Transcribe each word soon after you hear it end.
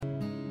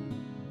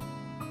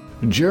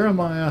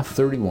Jeremiah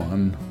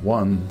 31,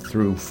 1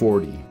 through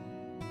 40.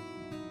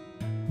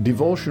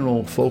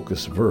 Devotional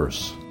focus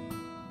verse.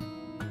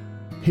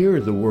 Hear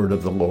the word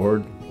of the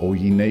Lord, O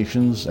ye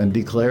nations, and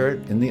declare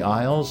it in the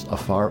isles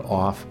afar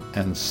off,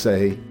 and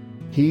say,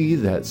 He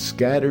that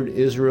scattered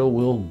Israel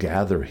will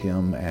gather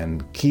him,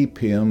 and keep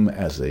him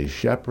as a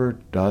shepherd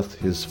doth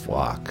his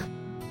flock.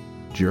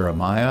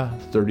 Jeremiah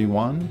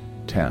 31,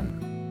 10.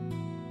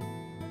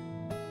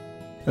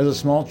 As a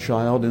small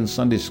child in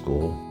Sunday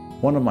school,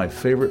 one of my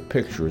favorite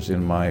pictures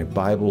in my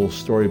Bible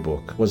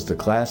storybook was the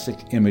classic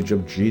image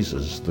of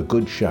Jesus, the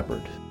Good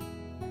Shepherd.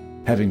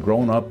 Having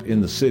grown up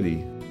in the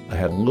city, I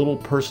had little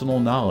personal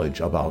knowledge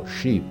about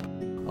sheep,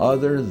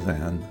 other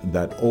than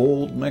that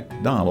old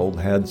MacDonald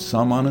had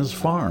some on his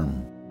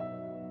farm.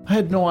 I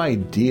had no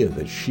idea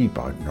that sheep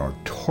are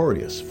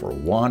notorious for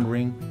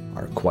wandering,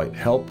 are quite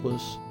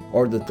helpless,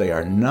 or that they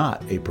are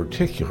not a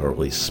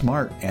particularly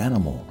smart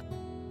animal.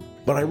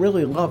 But I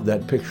really loved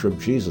that picture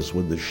of Jesus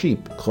with the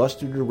sheep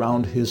clustered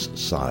around his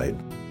side.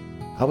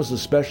 I was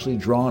especially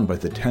drawn by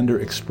the tender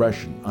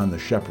expression on the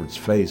shepherd's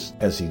face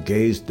as he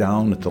gazed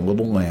down at the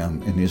little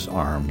lamb in his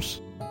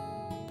arms.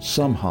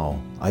 Somehow,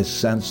 I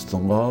sensed the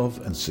love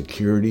and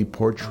security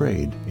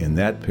portrayed in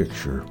that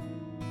picture.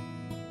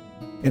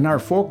 In our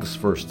focus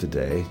verse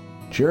today,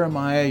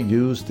 Jeremiah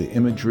used the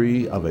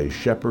imagery of a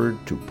shepherd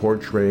to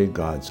portray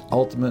God's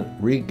ultimate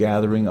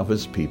regathering of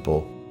his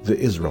people, the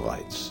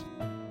Israelites.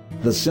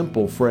 The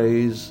simple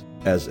phrase,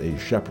 as a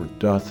shepherd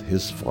doth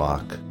his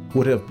flock,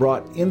 would have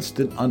brought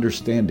instant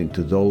understanding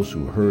to those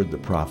who heard the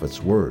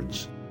prophet's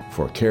words,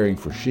 for caring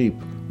for sheep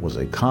was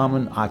a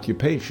common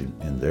occupation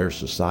in their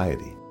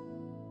society.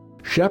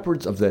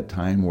 Shepherds of that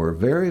time were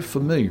very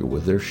familiar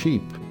with their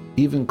sheep,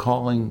 even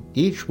calling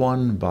each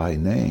one by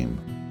name.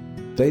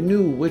 They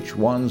knew which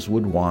ones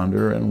would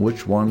wander and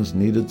which ones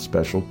needed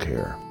special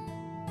care.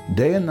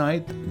 Day and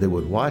night they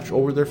would watch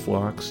over their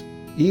flocks,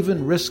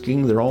 even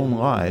risking their own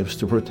lives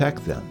to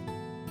protect them.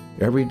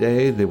 Every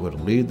day they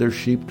would lead their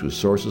sheep to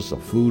sources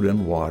of food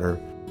and water,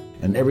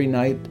 and every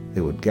night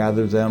they would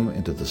gather them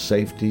into the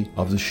safety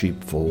of the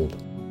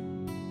sheepfold.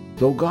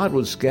 Though God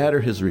would scatter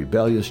his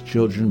rebellious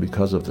children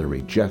because of their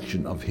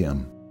rejection of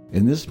him,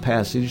 in this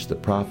passage the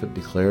prophet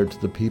declared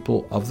to the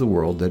people of the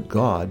world that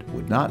God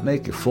would not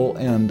make a full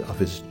end of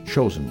his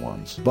chosen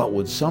ones, but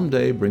would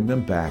someday bring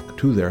them back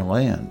to their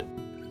land.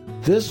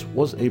 This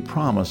was a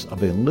promise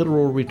of a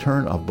literal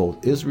return of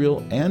both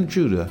Israel and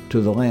Judah to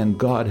the land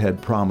God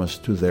had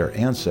promised to their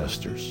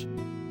ancestors.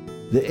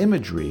 The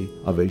imagery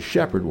of a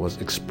shepherd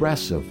was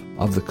expressive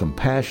of the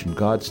compassion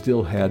God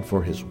still had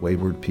for his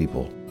wayward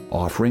people,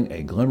 offering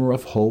a glimmer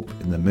of hope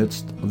in the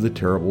midst of the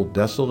terrible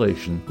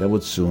desolation that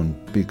would soon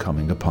be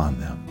coming upon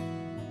them.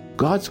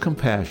 God's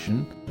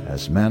compassion,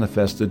 as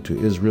manifested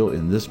to Israel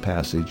in this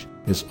passage,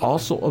 is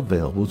also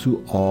available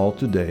to all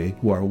today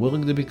who are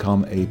willing to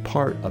become a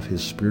part of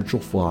his spiritual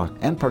flock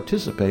and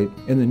participate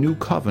in the new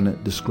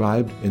covenant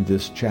described in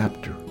this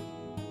chapter.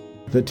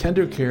 The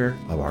tender care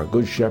of our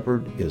Good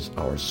Shepherd is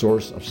our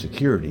source of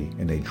security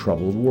in a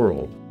troubled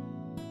world.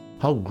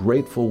 How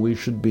grateful we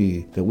should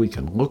be that we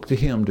can look to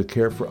him to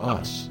care for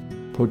us,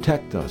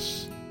 protect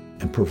us,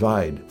 and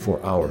provide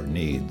for our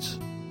needs.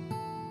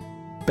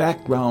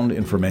 Background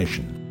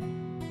information.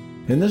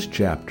 In this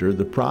chapter,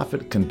 the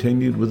prophet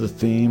continued with the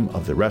theme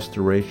of the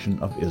restoration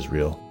of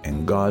Israel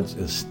and God's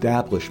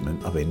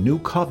establishment of a new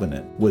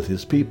covenant with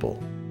his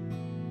people.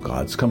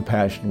 God's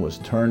compassion was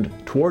turned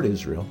toward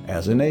Israel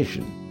as a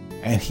nation,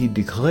 and he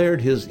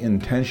declared his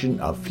intention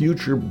of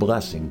future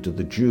blessing to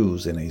the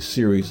Jews in a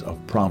series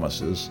of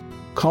promises,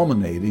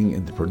 culminating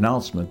in the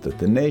pronouncement that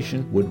the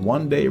nation would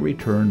one day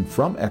return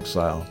from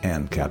exile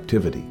and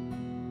captivity.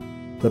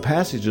 The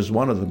passage is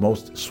one of the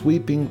most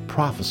sweeping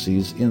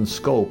prophecies in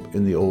scope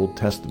in the Old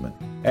Testament,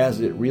 as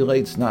it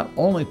relates not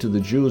only to the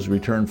Jews'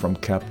 return from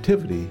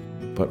captivity,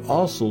 but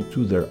also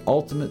to their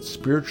ultimate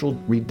spiritual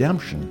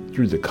redemption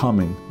through the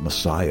coming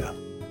Messiah.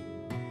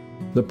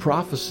 The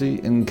prophecy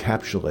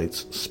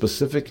encapsulates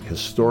specific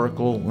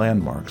historical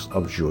landmarks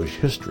of Jewish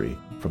history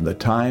from the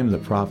time the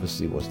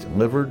prophecy was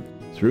delivered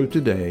through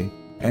today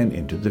and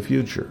into the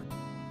future.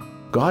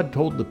 God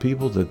told the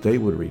people that they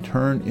would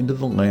return into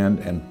the land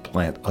and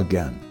plant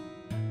again.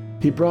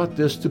 He brought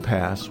this to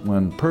pass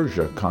when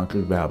Persia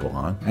conquered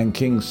Babylon and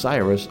King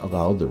Cyrus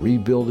allowed the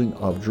rebuilding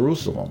of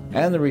Jerusalem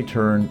and the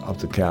return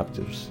of the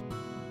captives.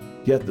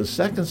 Yet the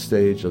second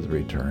stage of the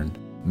return,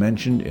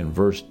 mentioned in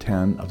verse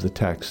 10 of the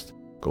text,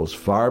 goes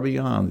far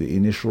beyond the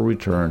initial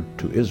return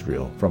to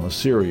Israel from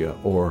Assyria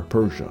or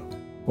Persia,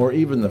 or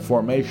even the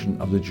formation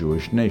of the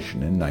Jewish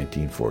nation in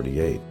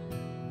 1948.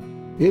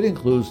 It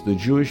includes the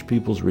Jewish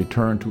people's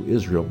return to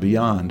Israel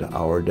beyond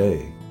our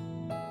day.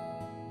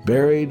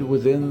 Buried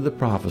within the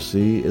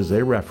prophecy is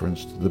a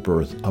reference to the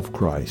birth of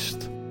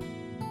Christ.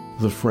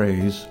 The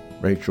phrase,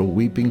 Rachel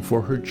weeping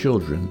for her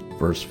children,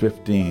 verse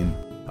 15,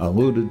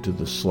 alluded to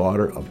the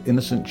slaughter of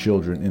innocent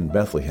children in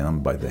Bethlehem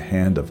by the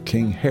hand of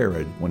King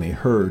Herod when he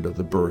heard of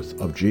the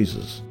birth of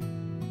Jesus.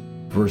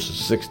 Verses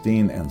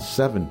 16 and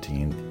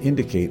 17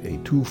 indicate a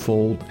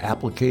twofold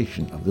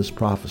application of this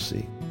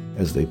prophecy,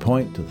 as they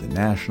point to the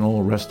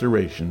national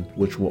restoration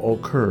which will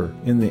occur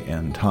in the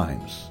end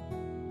times.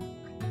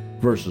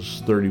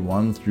 Verses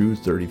 31 through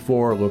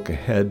 34 look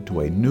ahead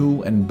to a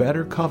new and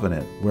better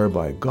covenant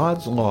whereby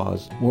God's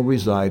laws will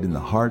reside in the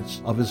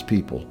hearts of His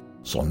people,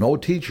 so no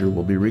teacher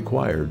will be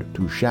required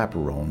to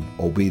chaperone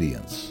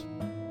obedience.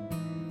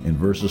 In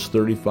verses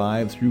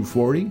 35 through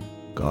 40,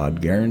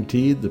 God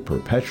guaranteed the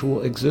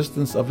perpetual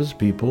existence of His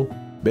people,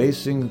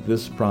 basing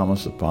this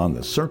promise upon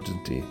the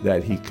certainty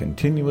that He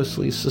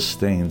continuously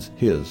sustains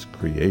His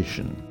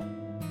creation.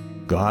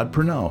 God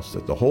pronounced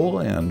that the whole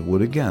land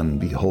would again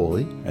be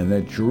holy and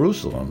that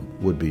Jerusalem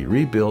would be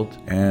rebuilt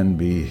and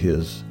be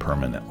His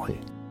permanently.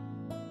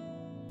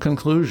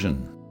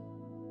 Conclusion.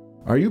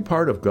 Are you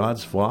part of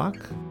God's flock?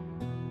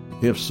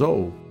 If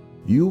so,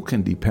 you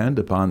can depend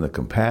upon the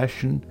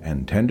compassion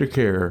and tender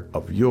care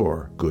of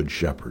your Good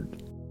Shepherd.